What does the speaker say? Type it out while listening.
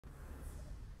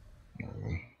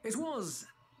It was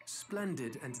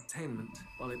splendid entertainment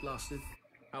while it lasted.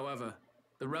 However,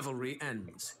 the revelry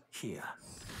ends here.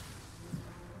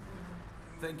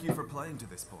 Thank you for playing to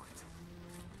this point.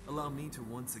 Allow me to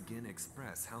once again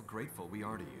express how grateful we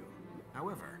are to you.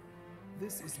 However,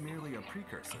 this is merely a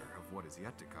precursor of what is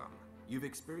yet to come. You've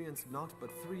experienced naught but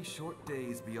 3 short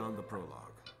days beyond the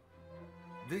prologue.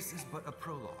 This is but a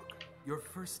prologue, your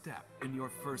first step in your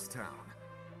first town.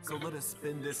 So let us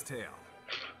spin this tale.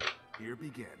 Here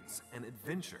begins an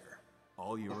adventure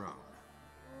all your own.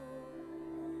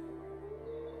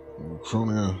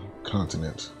 Cronia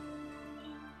continent.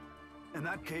 In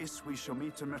that case, we shall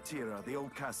meet in Matira, the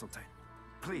old castle town.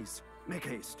 Please, make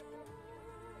haste.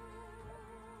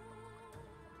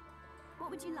 What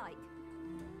would you like?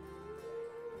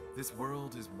 This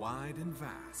world is wide and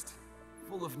vast,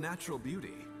 full of natural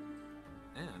beauty,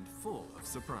 and full of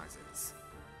surprises.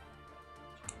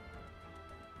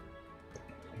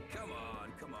 Come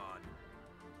on, come on.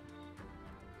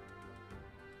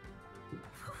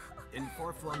 In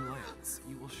far-flung lands,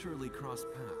 you will surely cross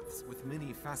paths with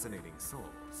many fascinating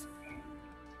souls.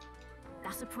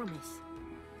 That's a promise.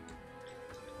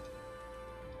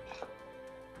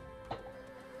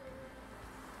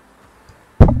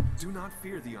 Do not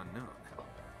fear the unknown.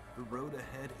 The road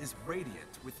ahead is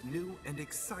radiant with new and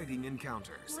exciting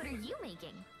encounters. What are you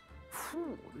making?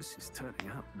 Whew, this is turning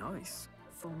out nice.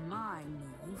 For my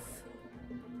move.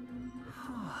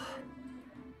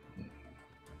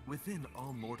 Within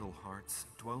all mortal hearts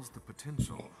dwells the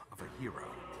potential of a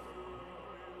hero.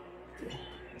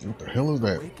 What the hell is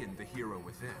that? Awaken the hero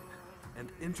within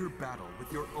and enter battle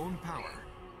with your own power,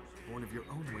 born of your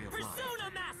own way of life.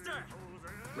 Persona Master!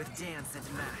 With dance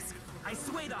and mask, I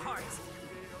sway the heart.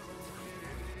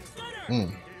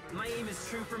 Gunner! My aim is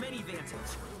true from any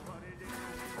vantage.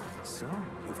 So,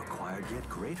 you've acquired yet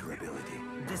greater ability.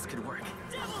 This could work.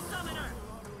 Devil Summoner!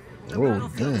 The Oh,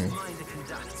 battlefield is dang. mine to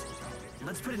conduct.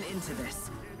 Let's put an end to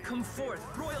this. Come forth,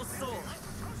 Royal Soul.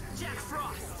 Jack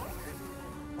Frost.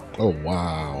 Oh,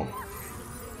 wow.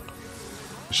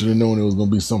 Should have known there was going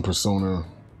to be some Persona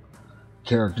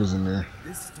characters in there.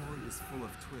 This story is full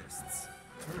of twists,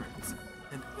 turns,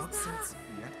 and upsets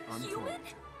yet untold.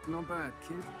 Not bad,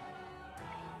 kid.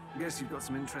 Guess you've got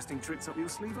some interesting tricks up your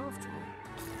sleeve after all.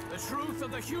 The truth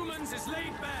of the humans is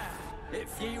laid bare.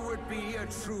 If ye would be a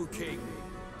true king,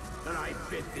 then I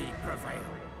bid thee prevail.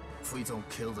 If we don't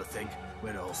kill the thing,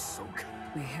 we're all sunk.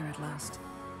 We're here at last.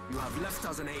 You have left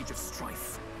us an age of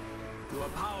strife. You are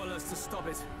powerless to stop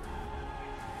it.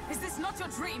 Is this not your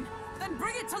dream? Then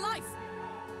bring it to life!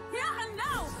 Here and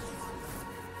now!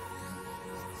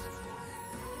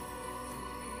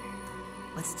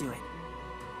 Let's do it.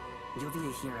 You'll be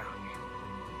a hero.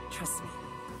 Trust me.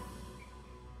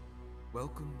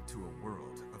 Welcome to a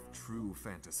world of true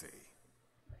fantasy.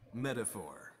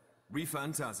 Metaphor,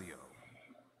 ReFantazio.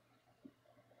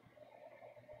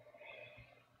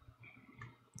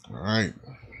 All right.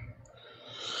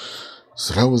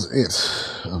 So that was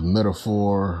it of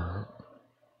Metaphor,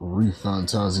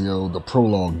 ReFantazio, the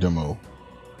prologue demo.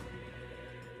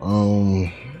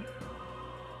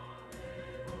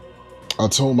 I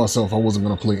told myself I wasn't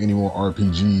going to play any more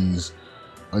RPGs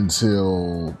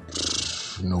until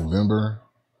November.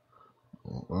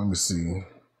 Let me see.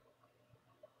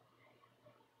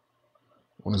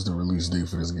 When is the release date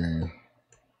for this game?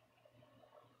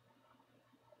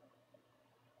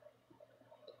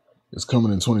 It's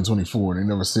coming in 2024. They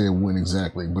never said when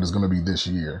exactly, but it's going to be this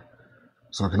year.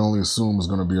 So I can only assume it's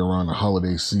going to be around the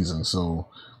holiday season. So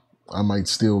I might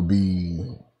still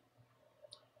be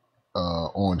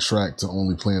on track to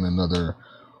only playing another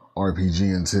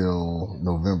RPG until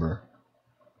November.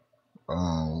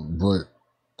 But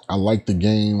I like the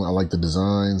game. I like the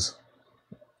designs.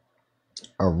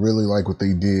 I really like what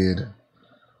they did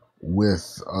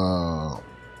with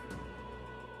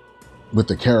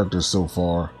the characters so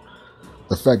far.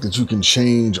 The fact that you can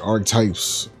change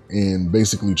archetypes and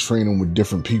basically train them with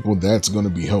different people, that's going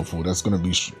to be helpful. That's going to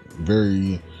be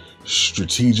very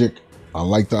strategic. I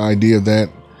like the idea of that.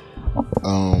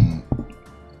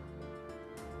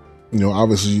 You know,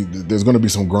 obviously there's going to be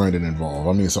some grinding involved.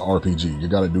 I mean, it's an RPG. You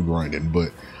got to do grinding,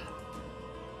 but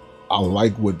I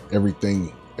like what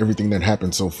everything that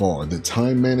happened so far. The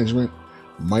time management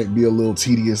might be a little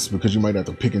tedious because you might have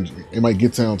to pick and it might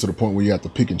get down to the point where you have to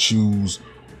pick and choose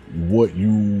what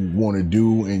you want to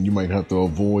do, and you might have to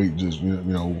avoid just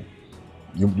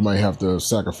you might have to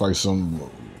sacrifice some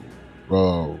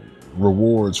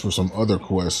rewards for some other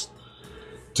quests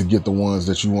to get the ones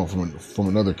that you want from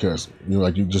another quest.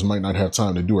 You just might not have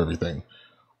time to do everything.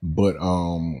 But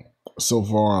so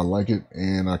far I like it,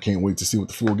 and I can't wait to see what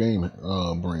the full game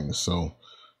brings. So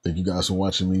Thank you guys for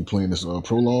watching me playing this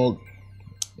prologue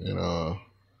and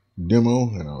demo,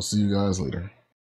 and I'll see you guys later.